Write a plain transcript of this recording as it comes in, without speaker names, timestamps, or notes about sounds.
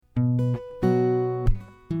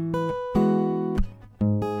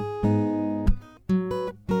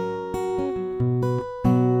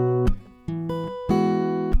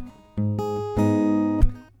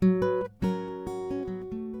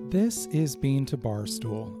is Bean to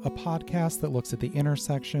Barstool, a podcast that looks at the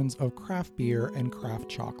intersections of craft beer and craft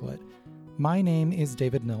chocolate. My name is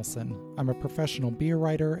David Nilsson. I'm a professional beer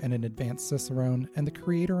writer and an advanced cicerone, and the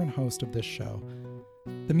creator and host of this show.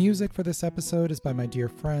 The music for this episode is by my dear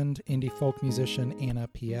friend, indie folk musician Anna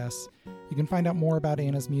P.S. You can find out more about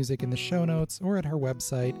Anna's music in the show notes or at her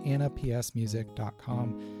website,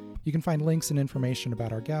 annapsmusic.com. You can find links and information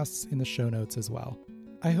about our guests in the show notes as well.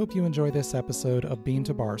 I hope you enjoy this episode of Bean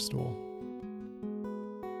to Barstool.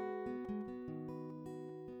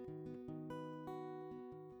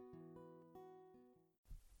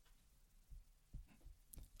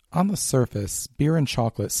 On the surface, beer and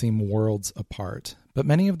chocolate seem worlds apart, but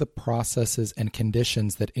many of the processes and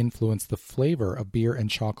conditions that influence the flavor of beer and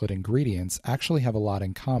chocolate ingredients actually have a lot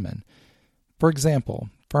in common. For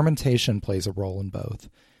example, fermentation plays a role in both.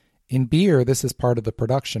 In beer, this is part of the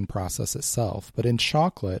production process itself, but in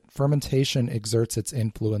chocolate, fermentation exerts its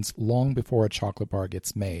influence long before a chocolate bar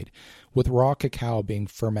gets made, with raw cacao being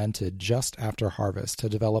fermented just after harvest to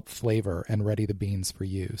develop flavor and ready the beans for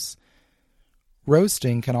use.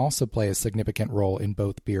 Roasting can also play a significant role in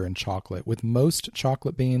both beer and chocolate, with most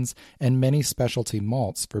chocolate beans and many specialty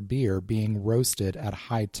malts for beer being roasted at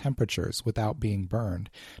high temperatures without being burned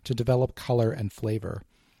to develop color and flavor.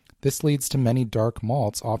 This leads to many dark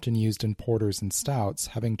malts often used in porters and stouts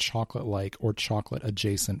having chocolate-like or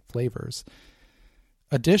chocolate-adjacent flavors.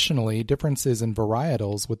 Additionally, differences in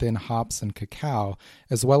varietals within hops and cacao,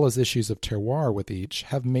 as well as issues of terroir with each,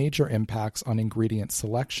 have major impacts on ingredient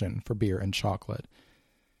selection for beer and chocolate.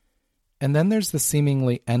 And then there's the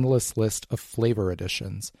seemingly endless list of flavor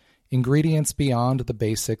additions, ingredients beyond the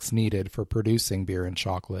basics needed for producing beer and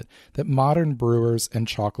chocolate that modern brewers and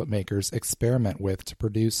chocolate makers experiment with to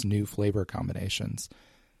produce new flavor combinations.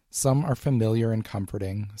 Some are familiar and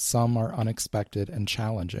comforting, some are unexpected and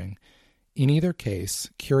challenging. In either case,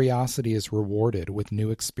 curiosity is rewarded with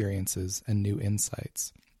new experiences and new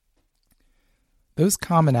insights. Those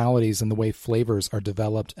commonalities in the way flavors are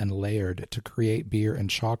developed and layered to create beer and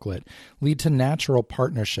chocolate lead to natural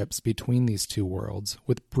partnerships between these two worlds,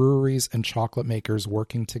 with breweries and chocolate makers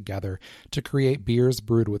working together to create beers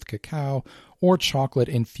brewed with cacao or chocolate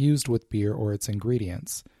infused with beer or its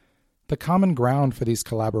ingredients. The common ground for these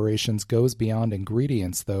collaborations goes beyond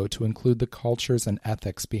ingredients, though, to include the cultures and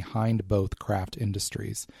ethics behind both craft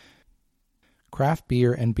industries. Craft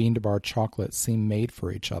beer and bean-to-bar chocolate seem made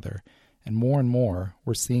for each other, and more,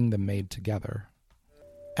 we're seeing them made together.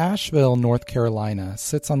 Asheville, North Carolina,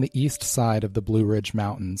 sits on the east side of the Blue Ridge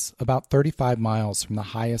Mountains, about 35 miles from the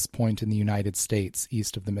highest point in the United States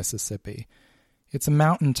east of the Mississippi. It's a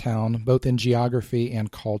mountain town, both in geography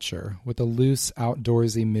and culture, with a loose,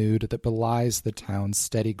 outdoorsy mood that belies the town's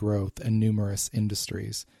steady growth and numerous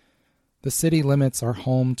industries. The city limits are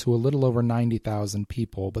home to a little over 90,000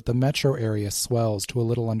 people, but the metro area swells to a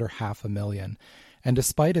little under 500,000, and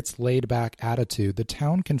despite its laid-back attitude, the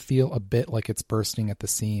town can feel a bit like it's bursting at the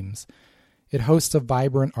seams. It hosts a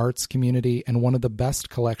vibrant arts community and one of the best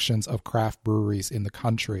collections of craft breweries in the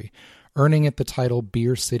country, earning it the title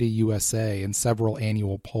Beer City USA in several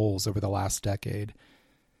annual polls over the last decade.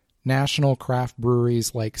 National craft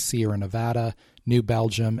breweries like Sierra Nevada, New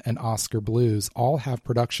Belgium, and Oscar Blues all have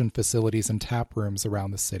production facilities and tap rooms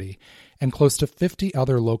around the city, and close to 50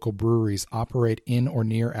 other local breweries operate in or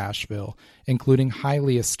near Asheville, including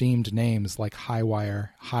highly esteemed names like Highwire,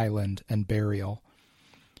 Highland, and Burial.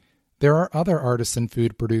 There are other artisan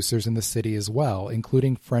food producers in the city as well,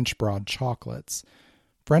 including French Broad Chocolates.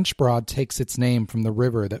 French Broad takes its name from the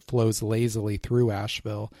river that flows lazily through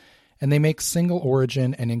Asheville, and they make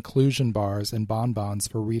single-origin and inclusion bars and bonbons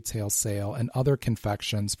for retail sale and other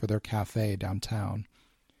confections for their cafe downtown.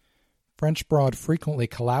 French Broad frequently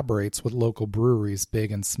collaborates with local breweries,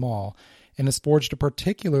 big and small, and has forged a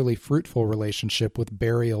particularly fruitful relationship with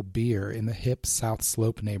Burial Beer in the hip South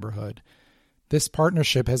Slope neighborhood. This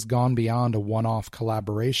partnership has gone beyond a one-off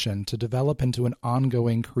collaboration to develop into an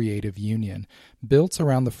ongoing creative union, built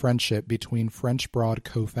around the friendship between French Broad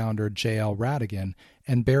co-founder J.L. Radigan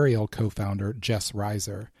and Burial co-founder Jess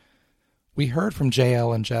Reiser. We heard from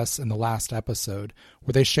J.L. and Jess in the last episode,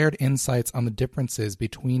 where they shared insights on the differences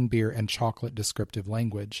between beer and chocolate descriptive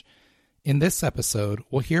language. In this episode,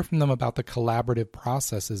 we'll hear from them about the collaborative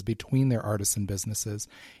processes between their artisan businesses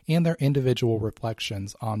and their individual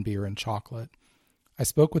reflections on beer and chocolate. I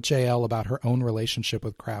spoke with JL about her own relationship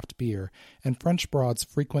with craft beer and French Broad's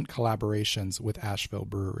frequent collaborations with Asheville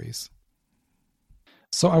breweries.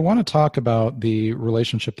 So I want to talk about the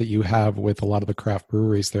relationship that you have with a lot of the craft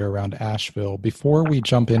breweries there around Asheville. Before we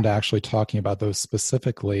jump into actually talking about those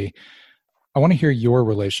specifically, I want to hear your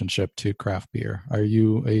relationship to craft beer. Are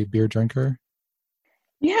you a beer drinker?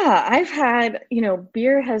 Yeah, I've had,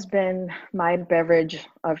 beer has been my beverage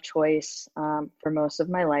of choice for most of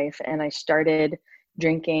my life. And I started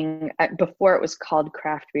drinking before it was called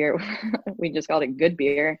craft beer. We just called it good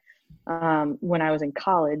beer when I was in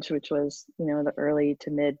college, which was, the early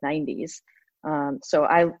to mid 90s. So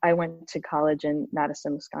I went to college in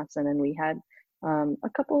Madison, Wisconsin, and we had a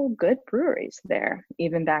couple good breweries there.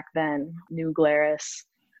 Even back then, New Glarus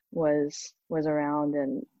was around,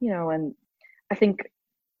 and and I think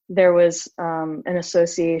there was an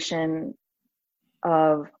association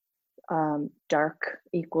of dark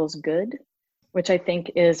equals good, which I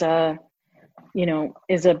think is a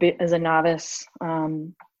novice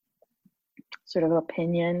sort of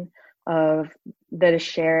opinion of that is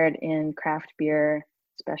shared in craft beer,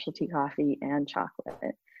 specialty coffee, and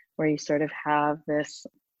chocolate, where you sort of have this.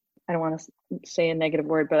 I don't want to say a negative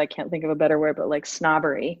word, but I can't think of a better word, but like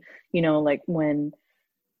snobbery, like when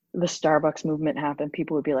the Starbucks movement happened,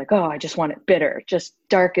 people would be like, "Oh, I just want it bitter, just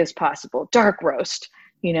dark as possible, dark roast,"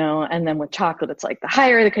 And then with chocolate, it's like the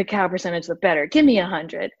higher the cacao percentage, the better. Give me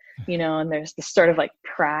 100, And there's this sort of like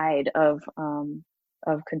pride of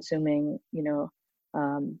consuming,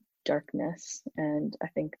 darkness. And I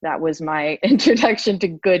think that was my introduction to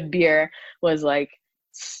good beer was like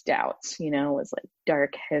stouts, was like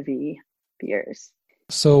dark, heavy beers.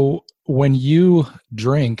 So when you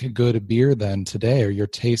drink good beer then today, or you're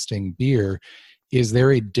tasting beer, is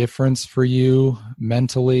there a difference for you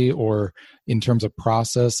mentally or in terms of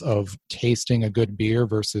process of tasting a good beer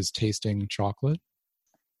versus tasting chocolate?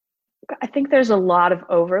 I think there's a lot of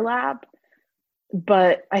overlap,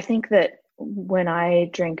 but I think that when I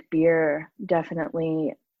drink beer,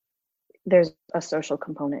 definitely there's a social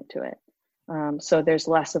component to it. So there's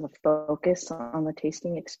less of a focus on the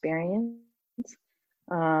tasting experience.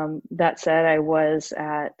 That said, I was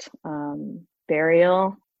at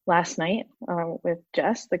Burial last night with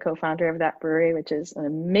Jess, the co-founder of that brewery, which is an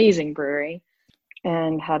amazing brewery,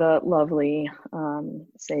 and had a lovely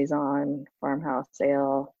Saison farmhouse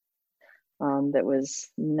ale that was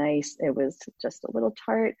nice. It was just a little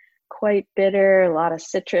tart, quite bitter, a lot of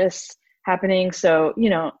citrus happening. So,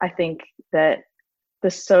 I think that the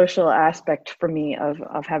social aspect for me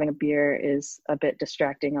of having a beer is a bit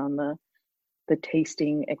distracting on the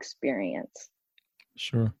tasting experience.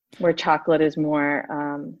 Sure. Where chocolate is more,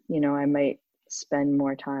 I might spend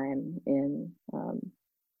more time in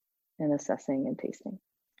assessing and tasting.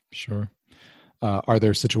 Sure. Are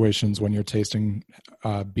there situations when you're tasting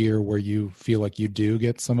beer where you feel like you do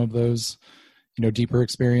get some of those, deeper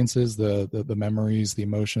experiences, the memories, the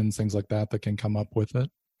emotions, things like that that can come up with it?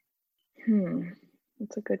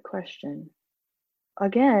 That's a good question.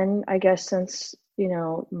 Again, I guess since,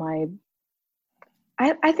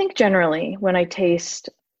 I think generally when I taste,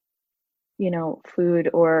 food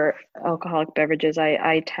or alcoholic beverages,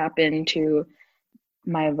 I tap into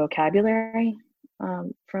my vocabulary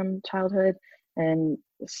from childhood. And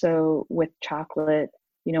so with chocolate,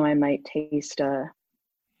 I might taste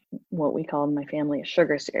what we call in my family a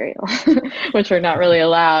sugar cereal, which are not really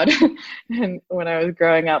allowed and when I was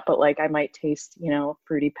growing up, but like I might taste,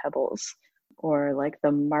 Fruity Pebbles or like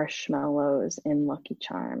the marshmallows in Lucky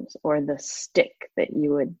Charms or the stick that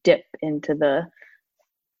you would dip into the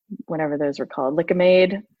whatever those were called,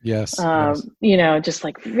 Lickamade. Yes. Yes. Just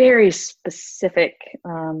like very specific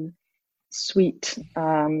sweet,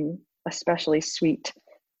 especially sweet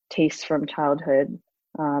tastes from childhood.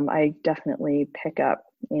 I definitely pick up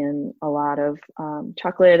in a lot of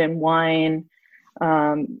chocolate and wine.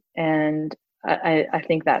 And I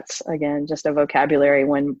think that's again just a vocabulary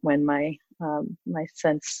when my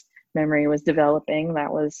sense memory was developing.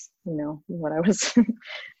 That was what I was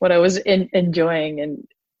what I was enjoying and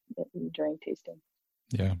enjoying tasting.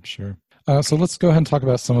 Yeah, sure. So let's go ahead and talk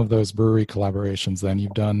about some of those brewery collaborations then.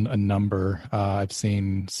 You've done a number. I've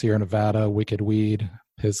seen Sierra Nevada, Wicked Weed,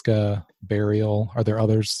 Pisgah, Burial. Are there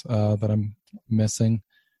others that I'm missing?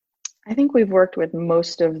 I think we've worked with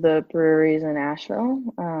most of the breweries in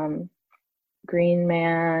Asheville. Green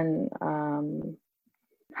Man,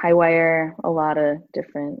 Highwire, a lot of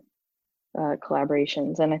different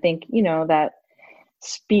collaborations. And I think, that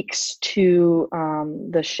speaks to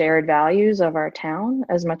the shared values of our town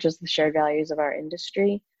as much as the shared values of our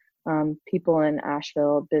industry. People in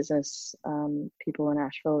Asheville, business people in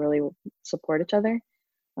Asheville really support each other.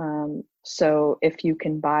 So if you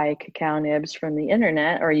can buy cacao nibs from the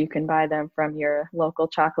internet or you can buy them from your local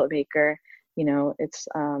chocolate maker, it's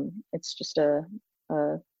just a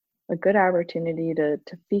good opportunity to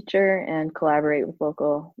feature and collaborate with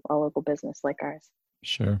a local business like ours.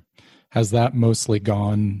 Sure. Has that mostly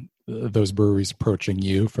gone, those breweries approaching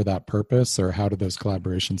you for that purpose, or how do those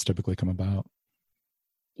collaborations typically come about?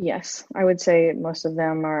 Yes, I would say most of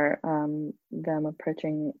them are them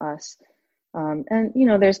approaching us. And,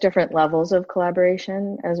 there's different levels of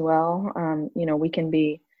collaboration as well. We can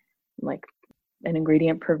be like an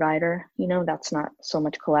ingredient provider, that's not so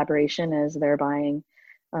much collaboration as they're buying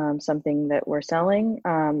something that we're selling.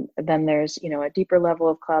 Then there's, a deeper level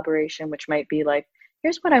of collaboration, which might be like,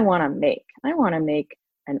 here's what I want to make. I want to make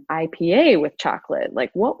an IPA with chocolate. Like,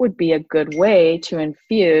 what would be a good way to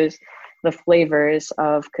infuse the flavors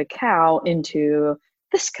of cacao into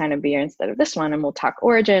this kind of beer instead of this one? And we'll talk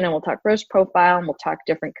origin, and we'll talk roast profile, and we'll talk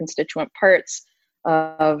different constituent parts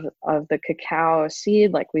of the cacao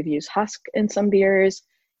seed. Like, we've used husk in some beers.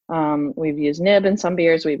 We've used nib in some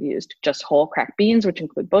beers. We've used just whole cracked beans, which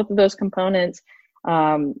include both of those components.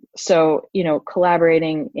 So,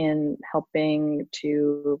 collaborating in helping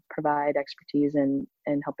to provide expertise and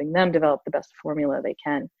helping them develop the best formula they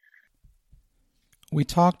can. We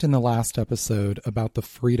talked in the last episode about the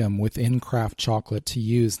freedom within craft chocolate to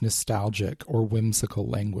use nostalgic or whimsical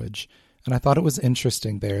language. And I thought it was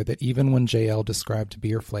interesting there that even when JL described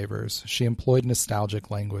beer flavors, she employed nostalgic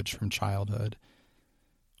language from childhood.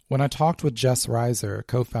 When I talked with Jess Reiser,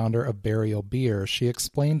 co-founder of Burial Beer, she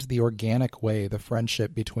explained the organic way the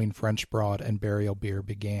friendship between French Broad and Burial Beer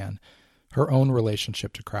began, her own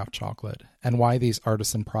relationship to craft chocolate, and why these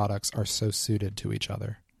artisan products are so suited to each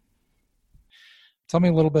other. Tell me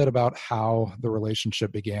a little bit about how the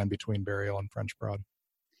relationship began between Burial and French Broad.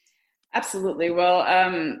 Absolutely. Well,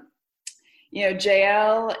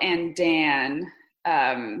 JL and Dan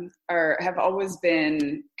have always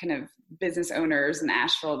been kind of business owners in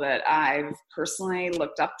Asheville that I've personally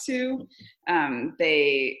looked up to.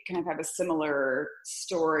 They kind of have a similar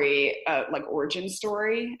story, like origin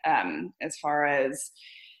story, as far as,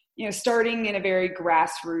 starting in a very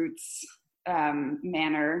grassroots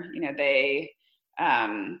manner. They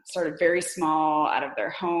started very small out of their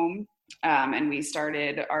home. And we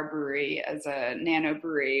started our brewery as a nano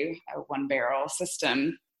brewery, a 1-barrel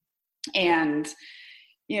system. And,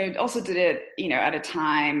 also did it, at a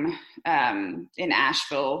time in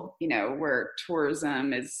Asheville, where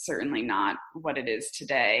tourism is certainly not what it is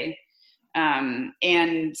today.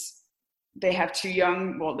 And they have two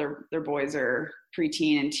young, well, their boys are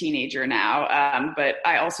preteen and teenager now, but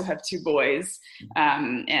I also have two boys,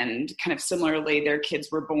 and kind of similarly, their kids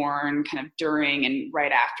were born kind of during and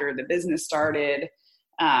right after the business started.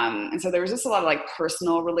 And so there was just a lot of like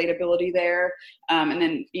personal relatability there. And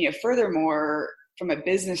then, furthermore, from a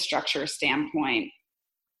business structure standpoint,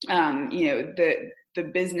 the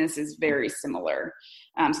business is very similar.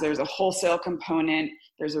 So there's a wholesale component,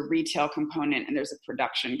 there's a retail component, and there's a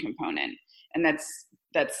production component. And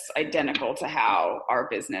that's identical to how our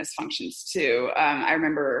business functions too. I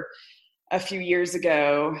remember a few years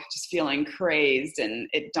ago just feeling crazed and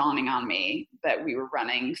it dawning on me that we were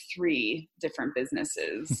running 3 different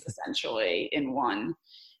businesses essentially in one.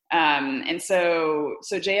 And so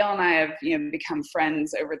JL and I have, become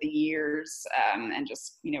friends over the years, and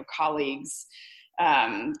just, colleagues,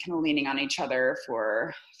 kind of leaning on each other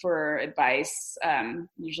for advice,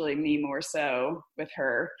 usually me more so with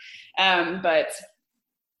her. But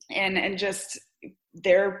just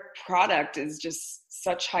their product is just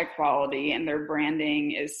such high quality and their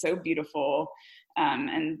branding is so beautiful.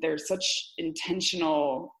 And they're such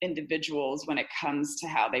intentional individuals when it comes to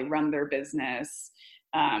how they run their business,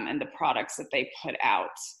 and the products that they put out.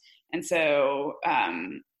 And so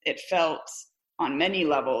it felt on many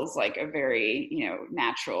levels like a very,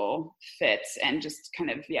 natural fit, and just kind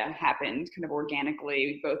of, happened kind of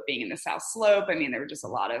organically, both being in the South Slope. I mean, there were just a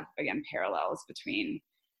lot of, again, parallels between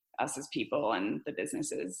us as people and the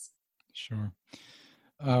businesses. Sure.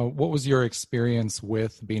 What was your experience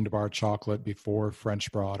with Bean to Bar chocolate before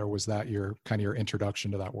French Broad, or was that your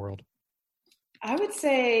introduction to that world? I would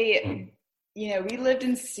say, we lived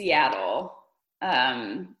in Seattle,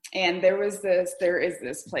 and there is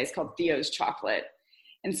this place called Theo's Chocolate.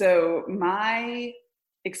 And so my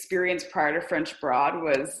experience prior to French Broad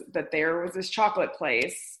was that there was this chocolate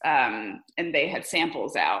place, and they had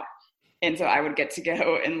samples out. And so I would get to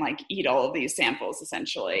go and like eat all of these samples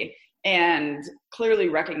essentially, and clearly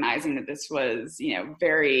recognizing that this was,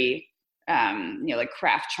 very, like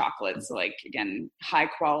craft chocolates, like, again, high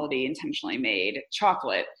quality, intentionally made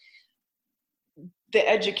chocolate. The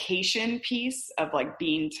education piece of like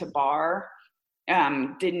Bean to Bar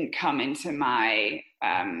didn't come into my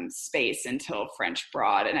space until French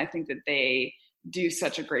Broad. And I think that they do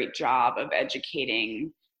such a great job of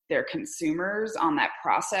educating their consumers on that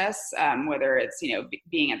process, whether it's,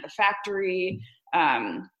 being at the factory,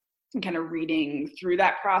 kind of reading through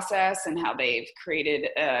that process and how they've created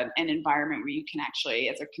an environment where you can actually,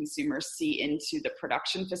 as a consumer, see into the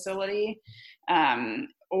production facility,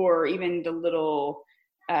 or even the little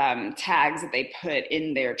tags that they put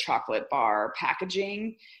in their chocolate bar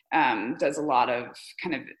packaging, does a lot of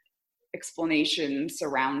kind of explanation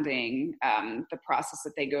surrounding the process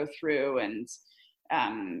that they go through and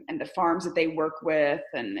the farms that they work with.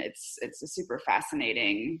 And it's a super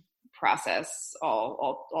fascinating process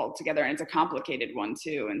all together, and it's a complicated one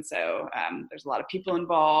too. And so there's a lot of people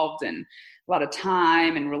involved and a lot of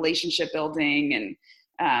time and relationship building,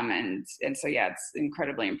 and so yeah, it's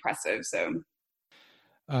incredibly impressive. So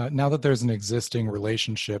now that there's an existing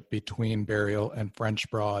relationship between Burial and French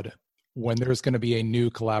Broad, when there's going to be a new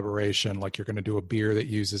collaboration, like you're going to do a beer that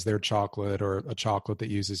uses their chocolate or a chocolate that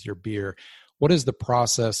uses your beer, what is the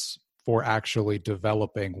process for actually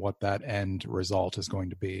developing what that end result is going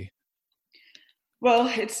to be? Well,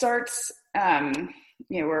 it starts,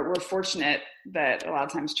 we're fortunate that a lot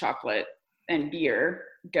of times chocolate and beer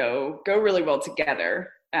go really well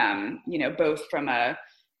together, both from a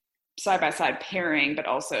side-by-side pairing, but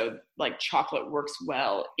also like chocolate works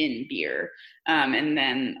well in beer. And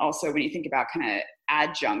then also when you think about kind of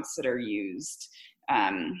adjuncts that are used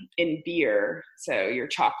in beer, so your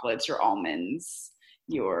chocolates, your almonds,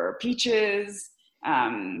 your peaches,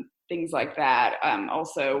 things like that,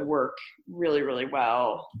 also work really, really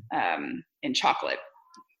well in chocolate.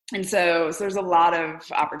 And so there's a lot of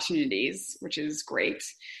opportunities, which is great.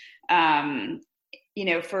 For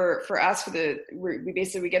us,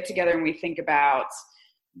 we get together and we think about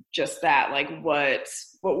just that, like what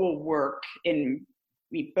will work in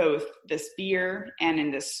both this beer and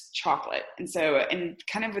in this chocolate. And so, and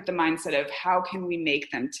kind of with the mindset of how can we make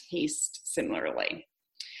them taste similarly.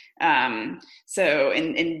 So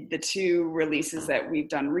in the two releases that we've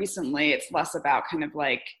done recently, it's less about kind of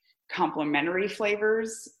like complementary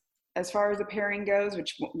flavors as far as the pairing goes,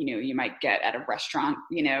 which, you might get at a restaurant,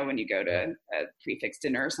 when you go to a prefix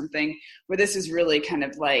dinner or something, where this is really kind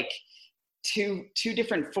of like two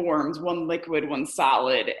different forms, one liquid, one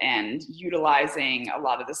solid, and utilizing a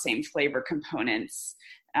lot of the same flavor components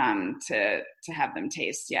to have them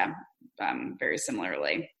taste, very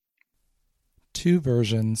similarly. Two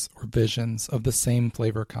versions or visions of the same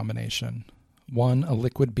flavor combination. One a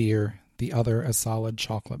liquid beer, the other a solid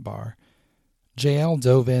chocolate bar. JL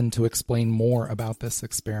dove in to explain more about this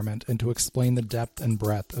experiment and to explain the depth and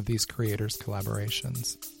breadth of these creators'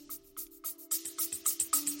 collaborations.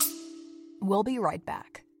 We'll be right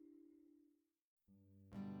back.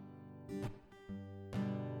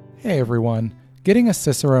 Hey everyone. Getting a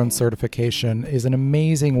Cicerone certification is an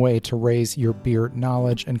amazing way to raise your beer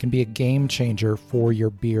knowledge and can be a game changer for your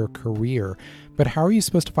beer career. But how are you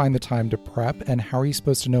supposed to find the time to prep, and how are you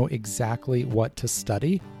supposed to know exactly what to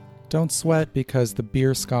study? Don't sweat, because the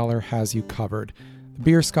Beer Scholar has you covered. The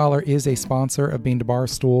Beer Scholar is a sponsor of Bean to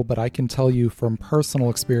Barstool, but I can tell you from personal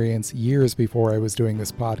experience years before I was doing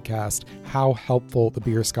this podcast how helpful the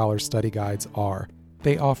Beer Scholar study guides are.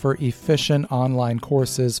 They offer efficient online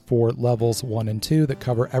courses for levels 1 and 2 that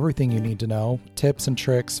cover everything you need to know, tips and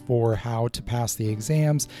tricks for how to pass the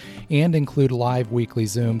exams, and include live weekly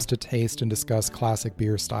Zooms to taste and discuss classic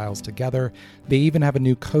beer styles together. They even have a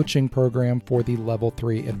new coaching program for the Level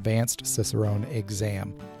 3 Advanced Cicerone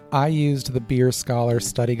exam. I used the Beer Scholar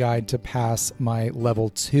study guide to pass my Level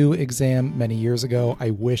 2 exam many years ago. I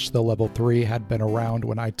wish the Level 3 had been around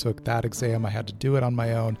when I took that exam. I had to do it on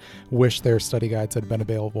my own. Wish their study guides had been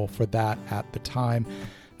available for that at the time.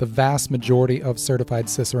 The vast majority of certified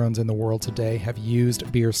Cicerones in the world today have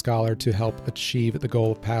used Beer Scholar to help achieve the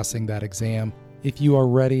goal of passing that exam. If you are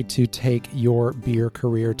ready to take your beer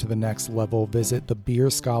career to the next level, visit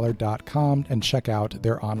thebeerscholar.com and check out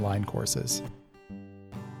their online courses.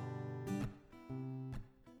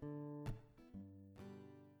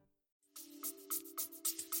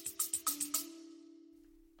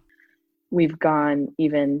 We've gone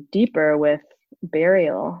even deeper with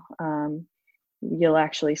Burial. You'll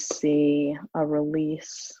actually see a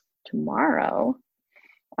release tomorrow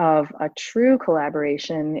of a true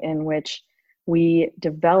collaboration in which we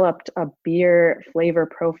developed a beer flavor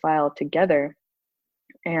profile together.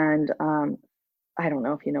 And I don't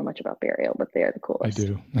know if you know much about Burial, but they are the coolest. I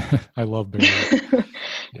do. I love Burial.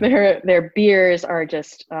 Yeah. Their beers are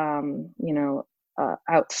just,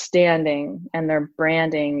 outstanding, and their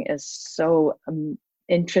branding is so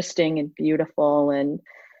interesting and beautiful and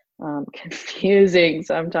confusing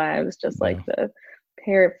sometimes, just like the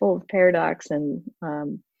full of paradox. And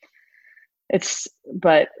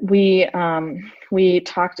we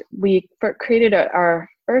created our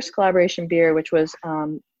first collaboration beer, which was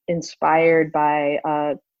inspired by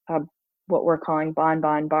what we're calling Bon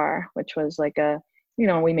Bon Bar, which was like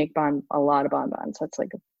we make a lot of bonbons. That's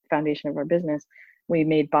like a foundation of our business. We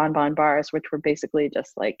made Bon Bon Bars, which were basically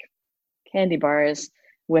just like candy bars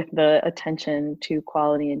with the attention to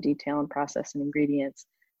quality and detail and process and ingredients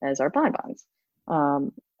as our bonbons.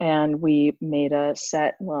 And we made a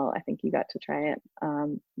set, well, I think you got to try it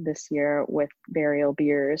this year with Burial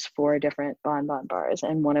beers, 4 different Bon Bon Bars.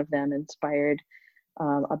 And one of them inspired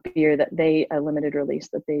a beer a limited release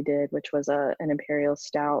that they did, which was an imperial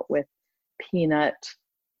stout with peanut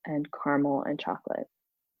and caramel and chocolate.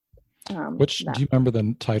 Do you remember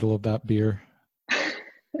the title of that beer?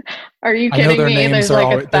 Are you kidding me? There's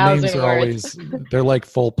like 1,000 words. They're like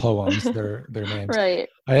full poems, their names. Right.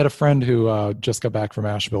 I had a friend who just got back from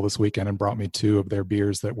Asheville this weekend and brought me 2 of their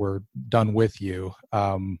beers that were done with you.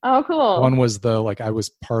 Oh, cool. One was I was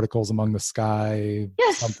Particles Among the Sky.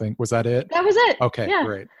 Yes. Something. Was that it? That was it. Okay, yeah.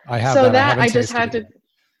 Great. I have so that. I just had to,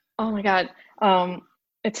 oh my God.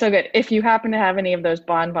 It's so good. If you happen to have any of those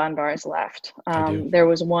Bon Bon Bars left, there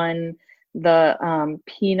was one, the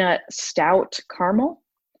peanut stout caramel.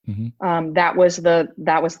 Mm-hmm. That was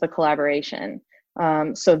the collaboration.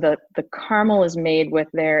 So the caramel is made with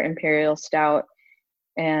their imperial stout,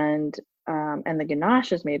 and the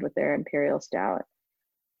ganache is made with their imperial stout,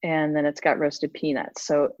 and then it's got roasted peanuts.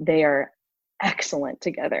 So they are excellent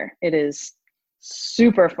together. It is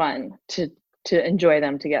super fun to enjoy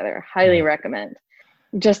them together. Highly recommend.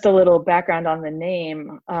 Just a little background on the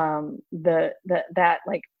name. That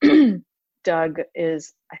like Doug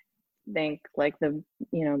is, I think, like the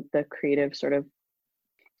creative sort of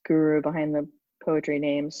guru behind the poetry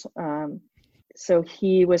names. So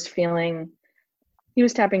he was tapping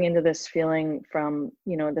into this feeling from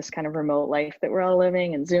this kind of remote life that we're all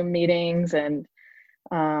living, and Zoom meetings, and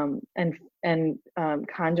conjured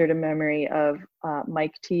a memory of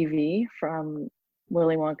Mike TV from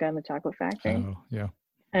Willy Wonka and the Chocolate Factory. Oh yeah.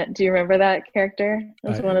 Do you remember that character? It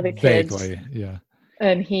was one of the kids. Vaguely, yeah.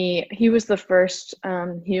 And he was the first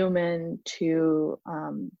human to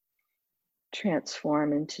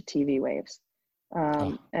transform into TV waves.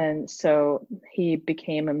 And so he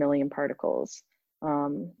became a million particles,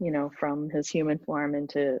 from his human form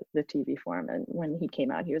into the TV form. And when he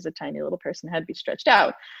came out, he was a tiny little person, had to be stretched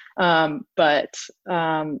out. But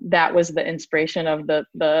that was the inspiration of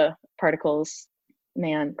the particle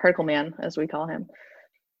man, as we call him.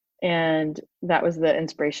 And that was the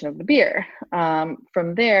inspiration of the beer.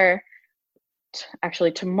 From there,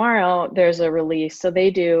 actually tomorrow there's a release. So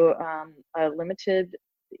they do a limited,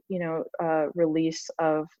 release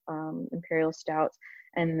of imperial stouts,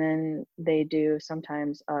 and then they do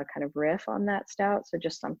sometimes a kind of riff on that stout. So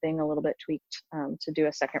just something a little bit tweaked to do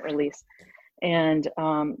a second release. And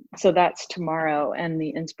so that's tomorrow. And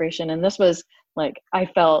the inspiration, and this was like, I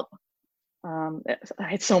felt I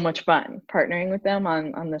had so much fun partnering with them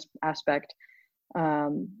on this aspect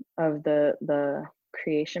of the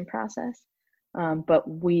creation process. But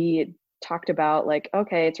we talked about like,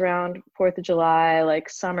 okay, it's around 4th of July, like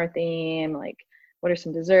summer theme, like what are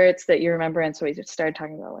some desserts that you remember? And so we just started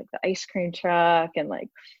talking about like the ice cream truck, and like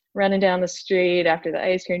running down the street after the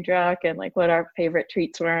ice cream truck, and like what our favorite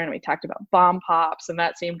treats were. And we talked about bomb pops, and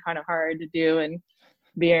that seemed kind of hard to do, and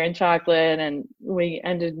beer and chocolate. And we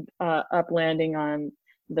ended up landing on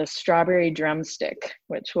the strawberry drumstick,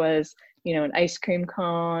 which was, an ice cream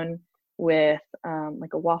cone with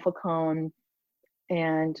like a waffle cone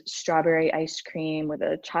and strawberry ice cream with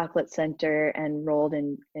a chocolate center and rolled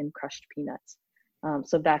in crushed peanuts.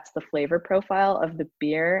 So that's the flavor profile of the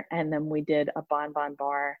beer. And then we did a Bon Bon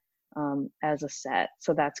Bar as a set.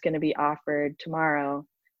 So that's going to be offered tomorrow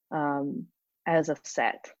as a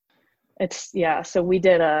set. So we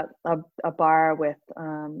did a bar with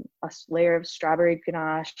a layer of strawberry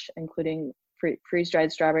ganache, including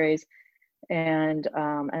freeze-dried strawberries, and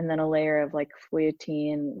then a layer of like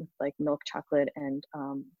fouilletine with like milk chocolate and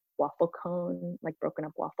waffle cone, like broken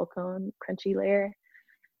up waffle cone crunchy layer.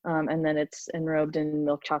 And then it's enrobed in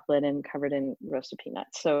milk chocolate and covered in roasted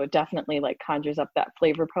peanuts. So it definitely like conjures up that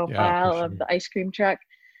flavor profile of the ice cream truck.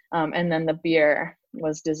 And then the beer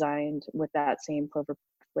was designed with that same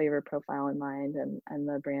flavor profile in mind, and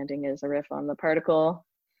the branding is a riff on the particle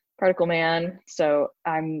man. So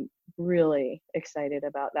I'm really excited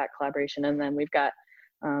about that collaboration. And then we've got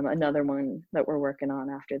another one that we're working on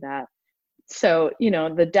after that. So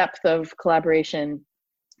the depth of collaboration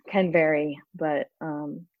can vary, but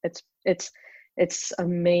it's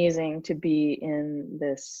amazing to be in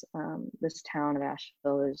this town of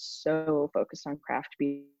Asheville is so focused on craft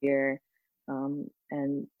beer,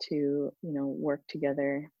 and to work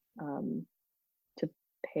together to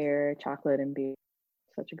pair chocolate and beer.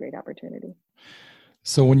 Such a great opportunity.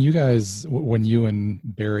 So when you and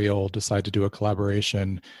Burial decide to do a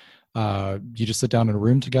collaboration, you just sit down in a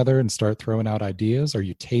room together and start throwing out ideas? Are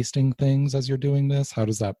you tasting things as you're doing this? How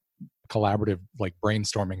does that collaborative, like,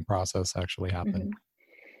 brainstorming process actually happen? Mhm.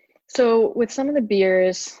 So with some of the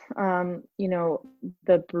beers, the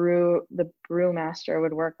brewmaster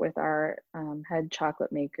would work with our head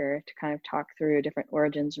chocolate maker to kind of talk through different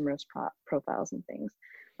origins and roast profiles and things.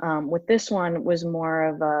 With this one was more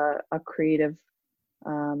of a creative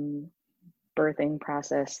birthing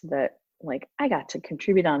process that, like, I got to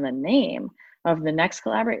contribute on the name of the next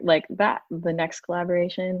the next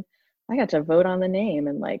collaboration. I got to vote on the name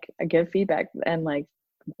and like give feedback and like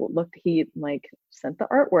he like sent the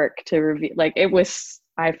artwork to review. Like it was,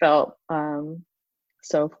 I felt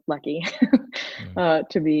so lucky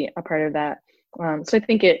to be a part of that. So I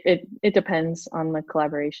think it depends on the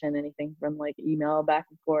collaboration, anything from like email back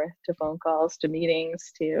and forth to phone calls to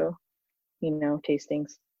meetings to,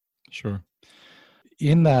 tastings. Sure.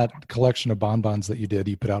 In that collection of bonbons that you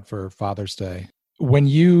put out for Father's Day, when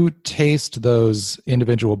you taste those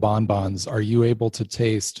individual bonbons, are you able to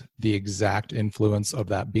taste the exact influence of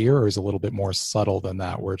that beer, or is it a little bit more subtle than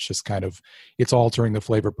that, where it's just kind of, it's altering the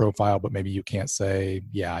flavor profile, but maybe you can't say,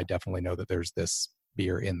 yeah, I definitely know that there's this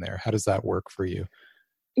beer in there? How does that work for you?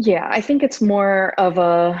 Yeah, I think it's more of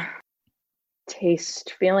a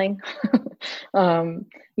taste feeling.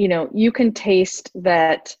 You can taste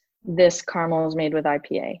that this caramel is made with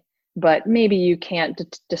IPA, but maybe you can't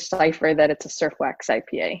decipher that it's a Surf Wax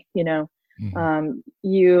IPA.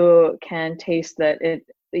 You can taste that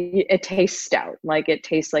it tastes stout, like it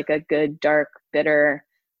tastes like a good, dark, bitter,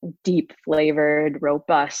 deep flavored,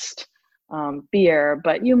 robust beer,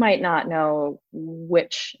 but you might not know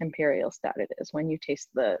which imperial stout it is when you taste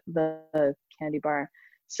the candy bar.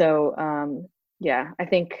 So yeah, I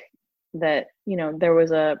think that there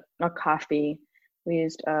was a coffee. We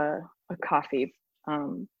used a coffee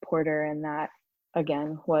porter, and that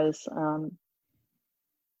again was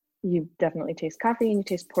you definitely taste coffee and you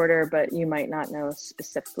taste porter, but you might not know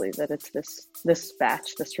specifically that it's this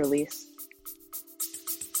batch, this release.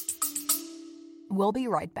 We'll be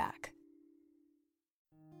right back.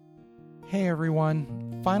 Hey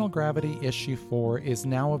everyone, Final Gravity Issue 4 is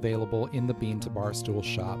now available in the Bean to Barstool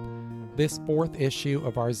shop. This fourth issue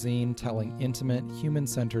of our zine, telling intimate,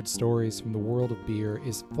 human-centered stories from the world of beer,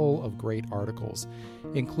 is full of great articles,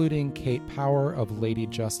 including Kate Power of Lady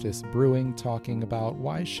Justice Brewing talking about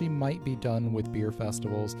why she might be done with beer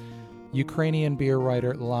festivals, Ukrainian beer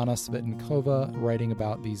writer Lana Svitenkova writing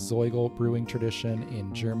about the Zeugl brewing tradition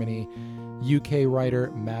in Germany, UK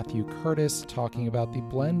writer Matthew Curtis talking about the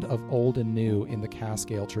blend of old and new in the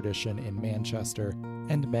cask ale tradition in Manchester,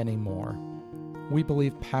 and many more. We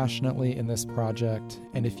believe passionately in this project,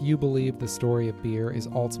 and if you believe the story of beer is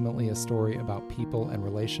ultimately a story about people and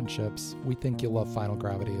relationships, we think you'll love Final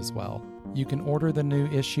Gravity as well. You can order the new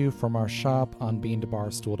issue from our shop on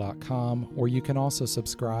beantobarstool.com, or you can also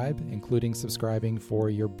subscribe, including subscribing for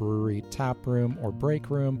your brewery tap room or break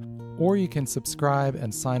room, or you can subscribe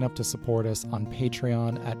and sign up to support us on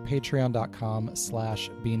Patreon at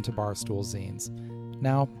patreon.com/beantobarstoolzines.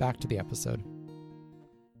 Now, back to the episode.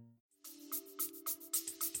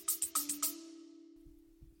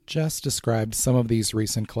 Jess described some of these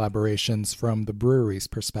recent collaborations from the brewery's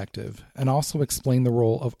perspective, and also explained the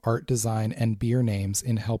role of art design and beer names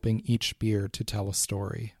in helping each beer to tell a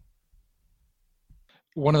story.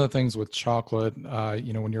 One of the things with chocolate,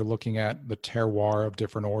 when you're looking at the terroir of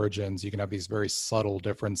different origins, you can have these very subtle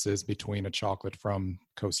differences between a chocolate from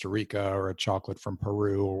Costa Rica or a chocolate from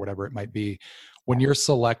Peru or whatever it might be. When you're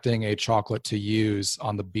selecting a chocolate to use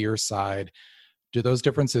on the beer side, do those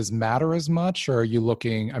differences matter as much, or are you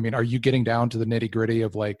are you getting down to the nitty gritty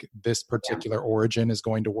of like this particular origin is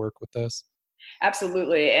going to work with this?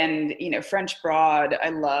 Absolutely. And, French Broad,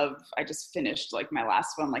 I just finished like my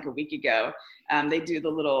last one like a week ago. They do the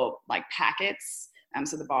little like packets.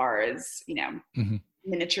 So the bar is,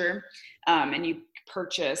 miniature, and you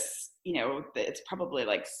purchase, it's probably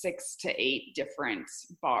like 6 to 8 different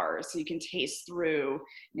bars. So you can taste through,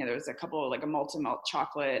 there's a couple like a malted milk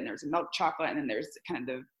chocolate, and there's a milk chocolate, and then there's kind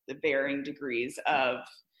of the varying degrees of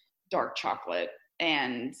dark chocolate,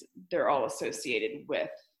 and they're all associated with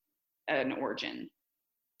an origin.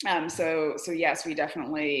 So yes, we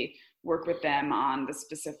definitely work with them on the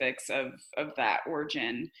specifics of that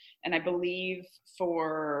origin. And I believe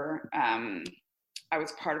for, I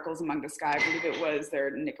was Particles Among the Sky, I believe it was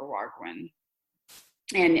their Nicaraguan.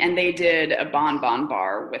 And they did a bonbon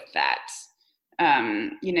bar with that.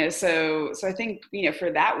 So I think,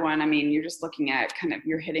 for that one, you're just looking at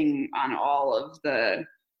you're hitting on all of the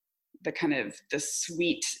kind of the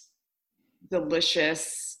sweet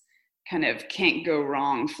delicious kind of can't go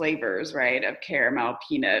wrong flavors, right? Of caramel,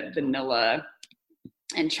 peanut, vanilla,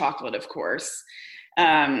 and chocolate, of course.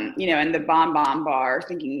 And the Bon Bon bar,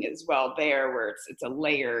 thinking as well there, where it's a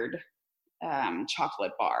layered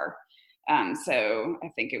chocolate bar. So I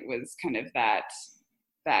think it was kind of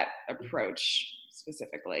that approach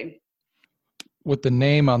specifically. With the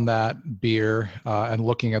name on that beer and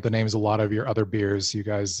looking at the names of a lot of your other beers, you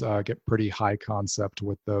guys get pretty high concept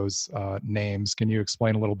with those names. Can you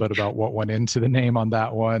explain a little bit about what went into the name on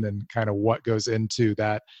that one and kind of what goes into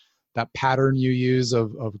that pattern you use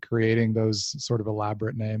of creating those sort of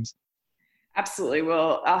elaborate names? Absolutely.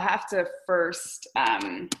 Well, I'll have to first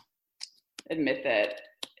admit that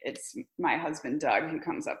it's my husband, Doug, who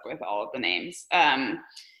comes up with all of the names.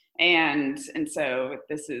 And so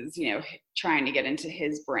this is, trying to get into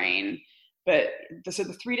his brain. But so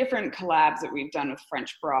the three different collabs that we've done with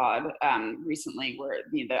French Broad recently were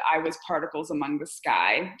the I Was Particles Among the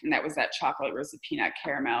Sky, and that was that chocolate, roasted peanut,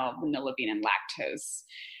 caramel, vanilla bean, and lactose.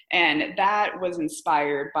 And that was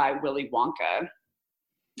inspired by Willy Wonka,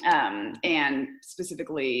 and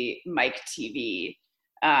specifically Mike TV.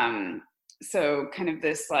 So kind of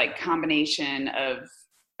this like combination of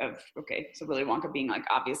so Willy Wonka being like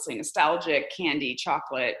obviously nostalgic, candy,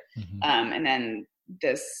 chocolate, and then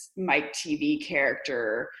this Mike TV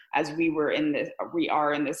character as we are in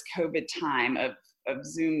this COVID time of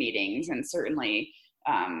Zoom meetings, and certainly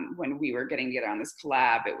when we were getting together on this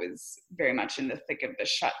collab, it was very much in the thick of the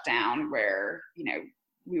shutdown where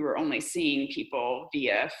we were only seeing people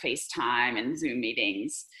via FaceTime and Zoom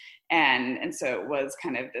meetings, and so it was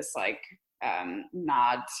kind of this like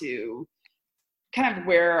nod to kind of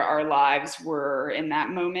where our lives were in that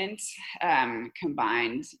moment,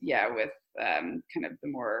 combined, with kind of the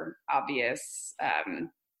more obvious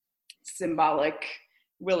symbolic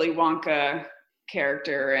Willy Wonka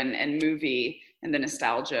character and movie, and the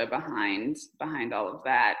nostalgia behind all of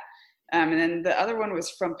that. And then the other one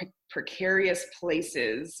was from Precarious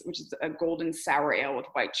Places, which is a golden sour ale with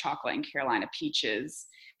white chocolate and Carolina peaches.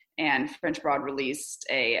 And French Broad released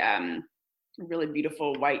a really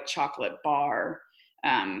beautiful white chocolate bar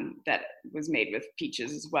that was made with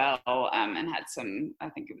peaches as well, and had some, I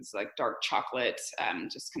think it was like dark chocolate,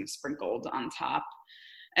 just kind of sprinkled on top.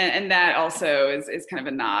 And that also is kind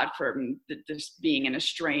of a nod from just being in a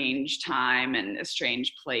strange time and a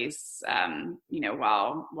strange place,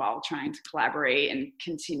 while trying to collaborate and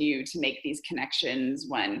continue to make these connections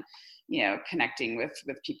when, connecting with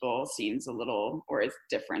people seems a little, or is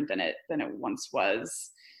different than it once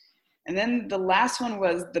was. And then the last one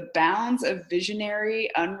was the bounds of visionary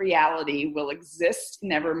unreality will exist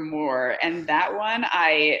nevermore. And that one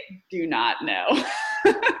I do not know.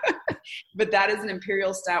 But that is an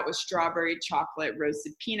imperial stout with strawberry, chocolate,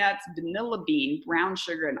 roasted peanuts, vanilla bean, brown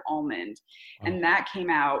sugar, and almond. And that came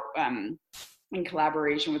out in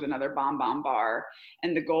collaboration with another Bon Bon bar.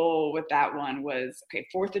 And the goal with that one was,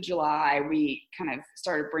 4th of July, we kind of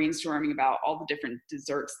started brainstorming about all the different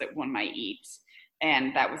desserts that one might eat.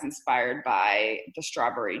 And that was inspired by the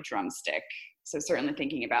strawberry drumstick. So certainly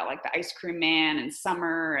thinking about like the ice cream man and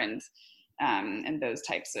summer and those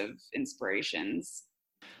types of inspirations.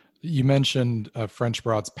 You mentioned French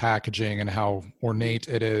Broad's packaging and how ornate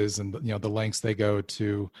it is, and the lengths they go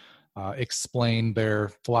to explain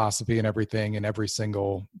their philosophy and everything in every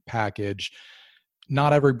single package.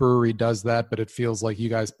 Not every brewery does that, but it feels like you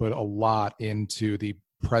guys put a lot into the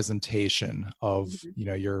presentation of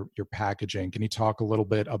your packaging. Can you talk a little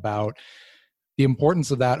bit about the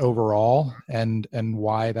importance of that overall and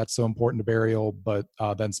why that's so important to Burial, but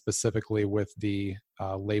then specifically with the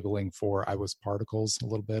labeling for I Was Particles a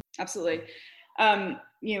little bit? Absolutely.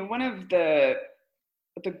 One of the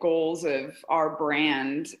goals of our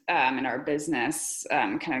brand and our business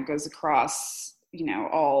kind of goes across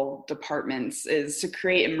all departments is to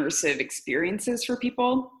create immersive experiences for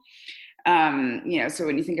people. So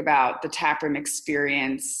when you think about the taproom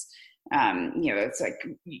experience, it's like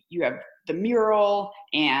you have the mural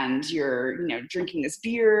and you're, drinking this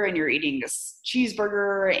beer and you're eating this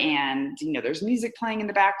cheeseburger and, there's music playing in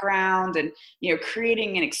the background and,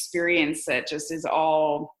 creating an experience that just is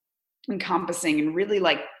all encompassing and really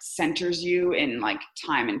like centers you in like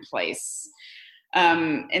time and place.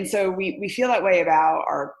 And so we feel that way about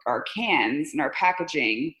our cans and our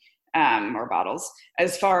packaging, or bottles,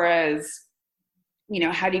 as far as,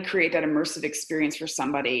 how do you create that immersive experience for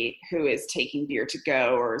somebody who is taking beer to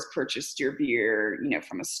go or has purchased your beer,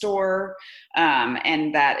 from a store.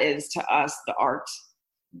 And that is to us, the art,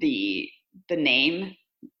 the name,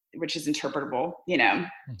 which is interpretable,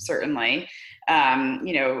 certainly.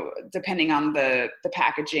 Depending on the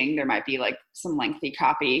packaging, there might be like some lengthy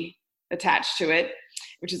copy attached to it,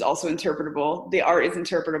 which is also interpretable. The art is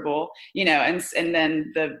interpretable, and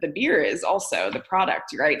then the beer is also the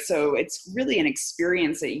product, right? So it's really an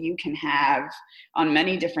experience that you can have on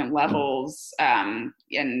many different levels,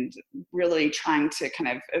 and really trying to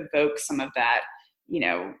kind of evoke some of that,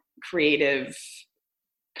 creative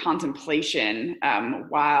contemplation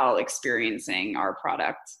while experiencing our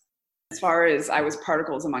product. As far as I Was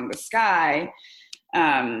Particles Among the Sky,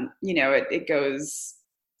 it goes,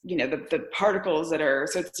 the particles that are,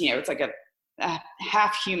 so it's, it's like a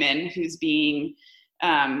half human who's being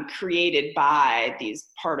created by these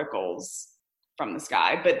particles from the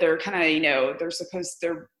sky, but they're kind of,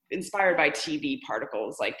 they're inspired by TV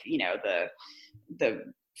particles, like, the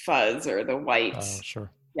fuzz or the white. Oh,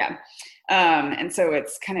 sure. Yeah. And so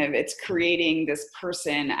it's creating this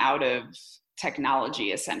person out of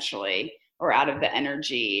technology, essentially, or out of the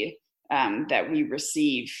energy that we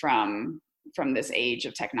receive from this age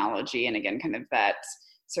of technology. And again, kind of that,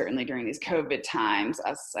 certainly during these COVID times,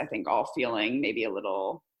 us, I think, all feeling maybe a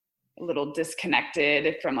little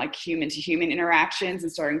disconnected from like human to human interactions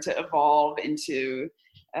and starting to evolve into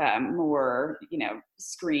more,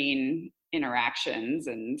 screen interactions,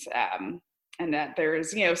 and that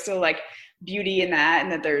there's, still like beauty in that,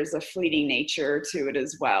 and that there's a fleeting nature to it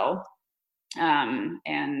as well.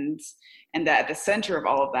 And that at the center of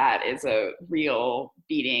all of that is a real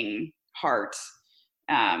beating heart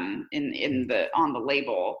on the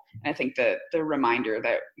label. And I think the reminder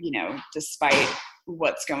that, despite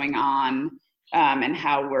what's going on and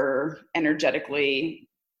how we're energetically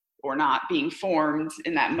or not being formed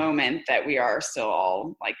in that moment, that we are still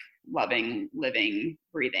all like loving, living,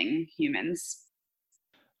 breathing humans.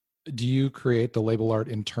 Do you create the label art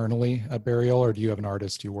internally at Burial, or do you have an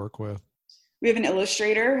artist you work with? We have an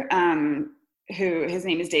illustrator who, his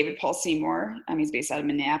name is David Paul Seymour. He's based out of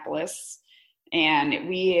Minneapolis. And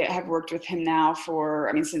we have worked with him now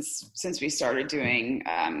for, since we started doing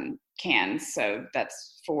cans. So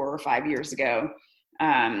that's 4 or 5 years ago.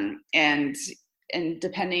 And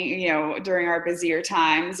depending, during our busier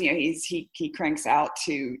times, he cranks out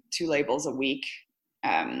two labels a week,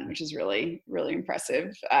 which is really, really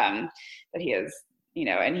impressive, that he has,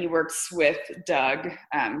 and he works with Doug.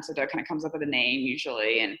 So Doug kind of comes up with a name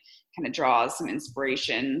usually and kind of draws some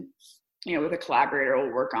inspiration, with a collaborator.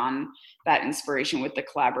 We'll work on that inspiration with the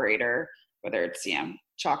collaborator, whether it's,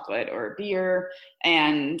 chocolate or beer.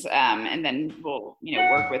 And then we'll,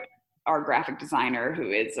 work with our graphic designer,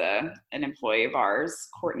 who is an employee of ours,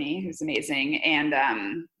 Courtney, who's amazing. And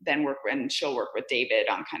then she'll work with David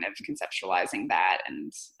on kind of conceptualizing that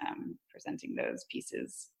and presenting those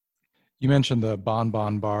pieces. You mentioned the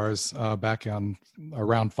Bonbon bars. Back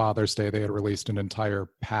around Father's Day, they had released an entire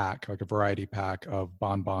pack, like a variety pack of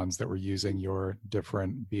bonbons that were using your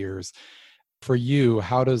different beers. For you,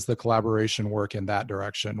 how does the collaboration work in that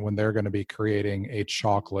direction when they're going to be creating a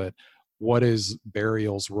chocolate? What is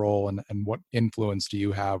Burial's role, and what influence do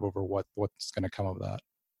you have over what's going to come of that?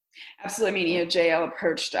 Absolutely. JL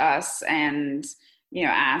approached us and,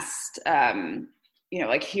 asked,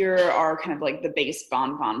 like, here are kind of like the base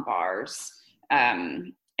bonbon bars.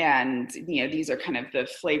 And, these are kind of the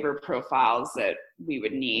flavor profiles that we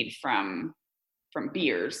would need from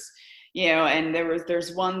beers, and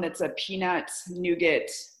there's one that's a peanut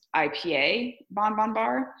nougat IPA bonbon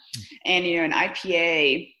bar. And, an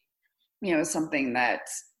IPA, is something that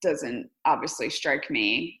doesn't obviously strike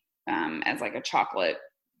me as like a chocolate,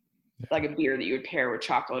 like a beer that you would pair with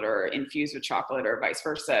chocolate or infuse with chocolate or vice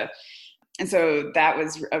versa. And so that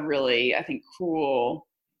was a really, I think, cool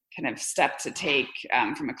kind of step to take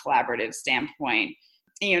from a collaborative standpoint.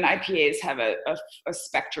 And IPAs have a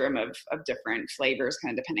spectrum of different flavors,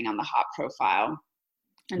 kind of depending on the hop profile.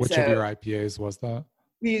 And which of your IPAs was that?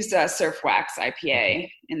 We used Surf Wax IPA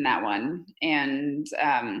in that one. And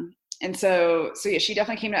so yeah, she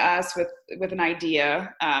definitely came to us with an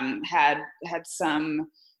idea, had some,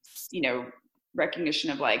 recognition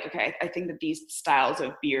of like, okay, I think that these styles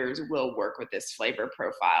of beers will work with this flavor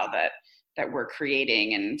profile that we're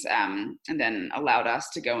creating, and then allowed us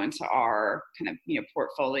to go into our kind of,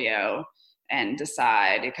 portfolio and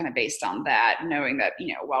decide kind of based on that, knowing that,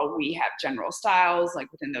 while we have general styles,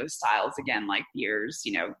 like within those styles, again, like beers,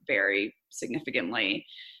 vary significantly,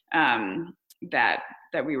 that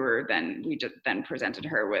we just presented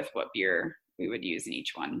her with what beer we would use in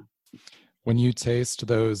each one. When you taste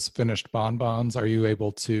those finished bonbons, are you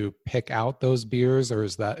able to pick out those beers, or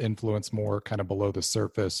is that influence more kind of below the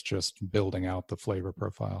surface, just building out the flavor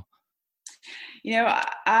profile?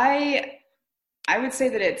 I I would say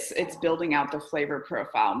that it's building out the flavor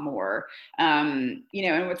profile more. You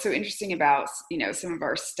know, and what's so interesting about, you know, some of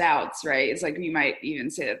our stouts, right, is like you might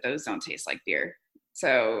even say that those don't taste like beer.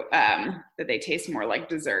 So that they taste more like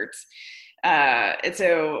desserts. And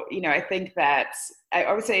so, you know, I think that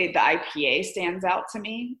I would say the IPA stands out to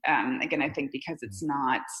me. Again, I think because it's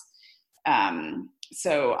not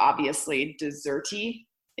so obviously desserty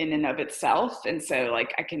in and of itself. And so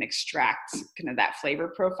like I can extract kind of that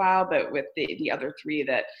flavor profile, but with the other three,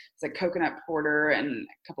 that it's like coconut porter and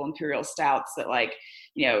a couple imperial stouts that like,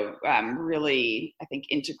 you know, really, I think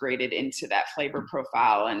integrated into that flavor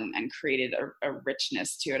profile and created a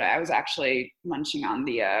richness to it. I was actually munching on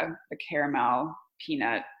the caramel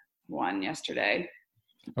peanut one yesterday.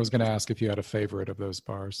 I was going to ask if you had a favorite of those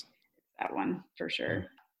bars. That one for sure.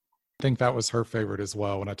 I think that was her favorite as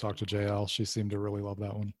well. When I talked to JL, she seemed to really love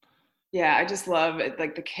that one. Yeah, I just love it.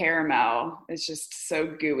 Like the caramel is just so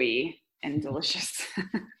gooey and delicious.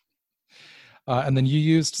 And then you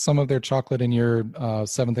used some of their chocolate in your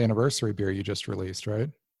 7th anniversary beer you just released, right?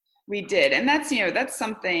 We did. And that's, you know, that's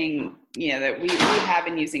something, you know, that we have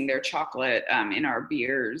been using their chocolate in our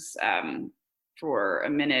beers for a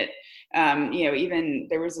minute. You know, even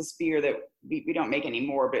there was this beer that we don't make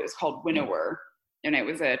anymore, but it was called Winnower. And it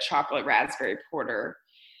was a chocolate raspberry porter.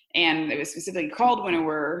 And it was specifically called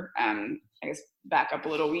Winnower. I guess back up a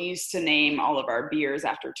little. We used to name all of our beers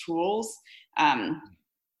after tools.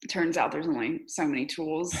 Turns out there's only so many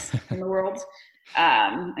tools in the world.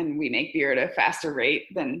 And we make beer at a faster rate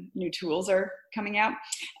than new tools are coming out.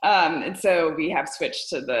 And so we have switched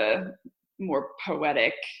to the more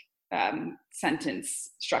poetic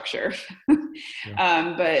sentence structure.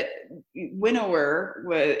 Yeah. But Winnower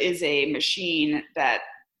is a machine that,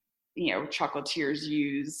 you know, chocolatiers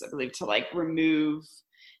use, I believe, to like remove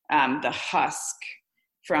the husk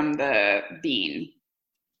from the bean.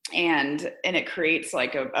 And it creates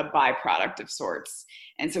like a byproduct of sorts.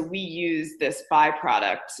 And so we use this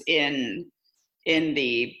byproduct in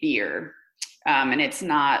the beer. And it's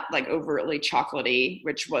not like overtly chocolatey,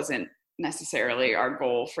 which wasn't necessarily our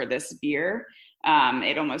goal for this beer.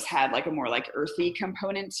 It almost had like a more like earthy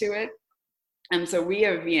component to it. And so we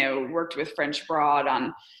have, you know, worked with French Broad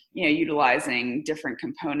on, you know, utilizing different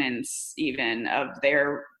components even of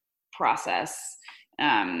their process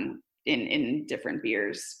in different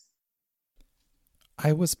beers.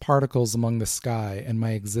 I Was Particles Among the Sky and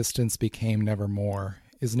My Existence Became Nevermore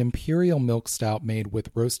is an imperial milk stout made with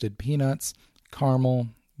roasted peanuts, caramel,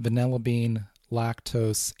 vanilla bean,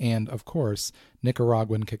 lactose, and, of course,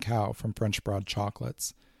 Nicaraguan cacao from French Broad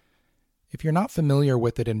Chocolates. If you're not familiar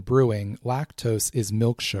with it in brewing, lactose is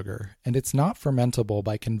milk sugar, and it's not fermentable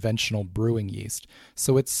by conventional brewing yeast,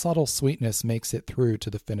 so its subtle sweetness makes it through to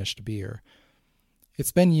the finished beer.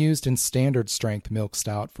 It's been used in standard strength milk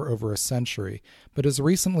stout for over a century, but has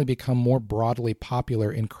recently become more broadly popular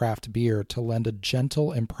in craft beer to lend a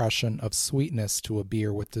gentle impression of sweetness to a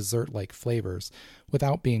beer with dessert-like flavors,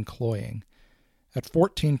 without being cloying. At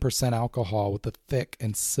 14% alcohol with a thick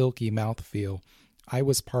and silky mouthfeel, I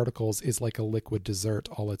Was Particles is like a liquid dessert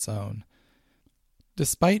all its own.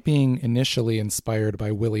 Despite being initially inspired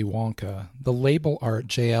by Willy Wonka, the label art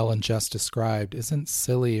JL and Jess described isn't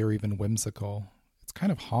silly or even whimsical. It's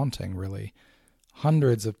kind of haunting, really.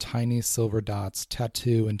 Hundreds of tiny silver dots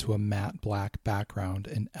tattoo into a matte black background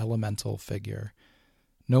an elemental figure.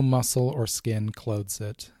 No muscle or skin clothes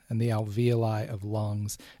it, and the alveoli of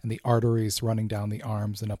lungs and the arteries running down the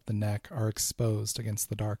arms and up the neck are exposed against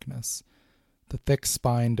the darkness. The thick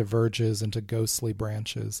spine diverges into ghostly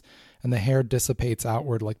branches, and the hair dissipates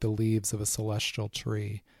outward like the leaves of a celestial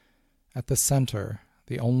tree. At the center,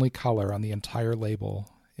 the only color on the entire label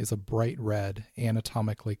is a bright red,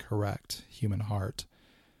 anatomically correct human heart.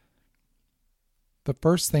 The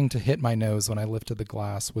first thing to hit my nose when I lifted the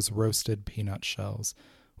glass was roasted peanut shells,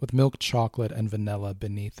 with milk chocolate and vanilla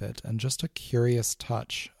beneath it, and just a curious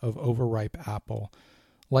touch of overripe apple,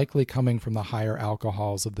 likely coming from the higher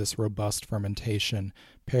alcohols of this robust fermentation,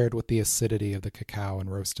 paired with the acidity of the cacao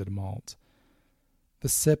and roasted malt. The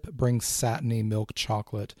sip brings satiny milk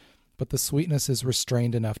chocolate, but the sweetness is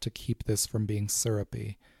restrained enough to keep this from being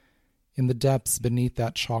syrupy. In the depths beneath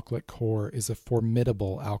that chocolate core is a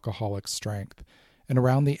formidable alcoholic strength, and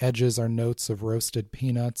around the edges are notes of roasted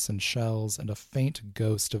peanuts and shells and a faint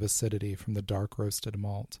ghost of acidity from the dark roasted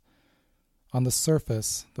malt. On the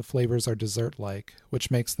surface, the flavors are dessert-like,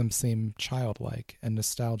 which makes them seem childlike and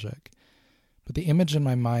nostalgic. But the image in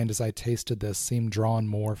my mind as I tasted this seemed drawn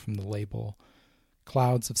more from the label.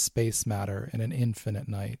 Clouds of space matter in an infinite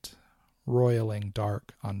night, roiling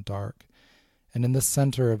dark on dark, and in the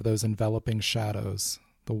center of those enveloping shadows,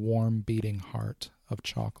 the warm beating heart of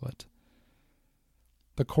chocolate.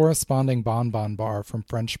 The corresponding bonbon bar from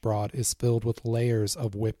French Broad is filled with layers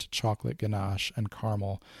of whipped chocolate ganache and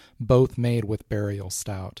caramel, both made with burial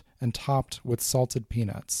stout, and topped with salted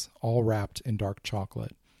peanuts, all wrapped in dark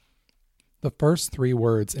chocolate. The first 3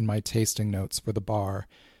 words in my tasting notes for the bar,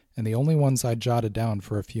 and the only ones I jotted down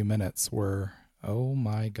for a few minutes, were, "Oh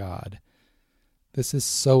my God." This is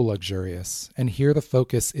so luxurious, and here the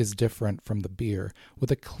focus is different from the beer,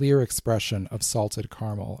 with a clear expression of salted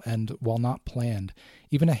caramel, and, while not planned,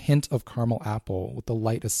 even a hint of caramel apple with the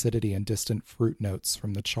light acidity and distant fruit notes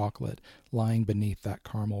from the chocolate lying beneath that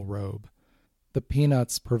caramel robe. The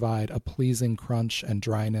peanuts provide a pleasing crunch and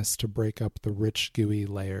dryness to break up the rich, gooey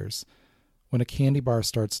layers. When a candy bar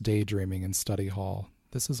starts daydreaming in study hall,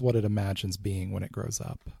 this is what it imagines being when it grows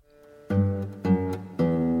up.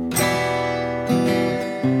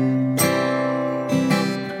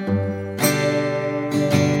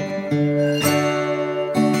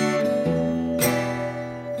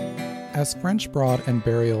 As French Broad and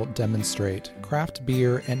Burial demonstrate, craft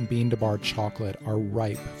beer and Bean to Bar chocolate are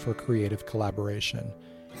ripe for creative collaboration.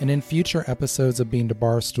 And in future episodes of Bean to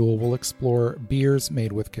Barstool, we'll explore beers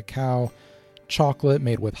made with cacao, chocolate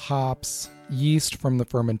made with hops, yeast from the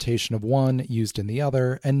fermentation of one used in the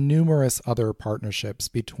other, and numerous other partnerships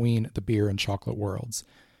between the beer and chocolate worlds.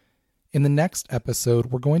 In the next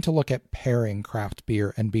episode, we're going to look at pairing craft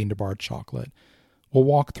beer and Bean to Bar chocolate. We'll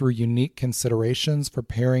walk through unique considerations for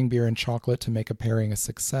pairing beer and chocolate to make a pairing a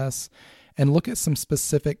success, and look at some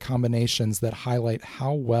specific combinations that highlight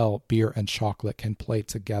how well beer and chocolate can play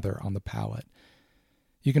together on the palate.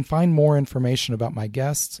 You can find more information about my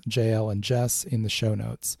guests, JL and Jess, in the show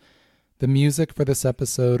notes. The music for this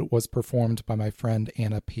episode was performed by my friend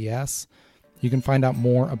Anna P.S. You can find out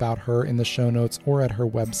more about her in the show notes or at her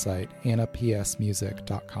website,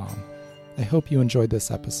 annapsmusic.com. I hope you enjoyed this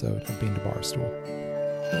episode of Bean to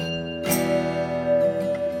Barstool.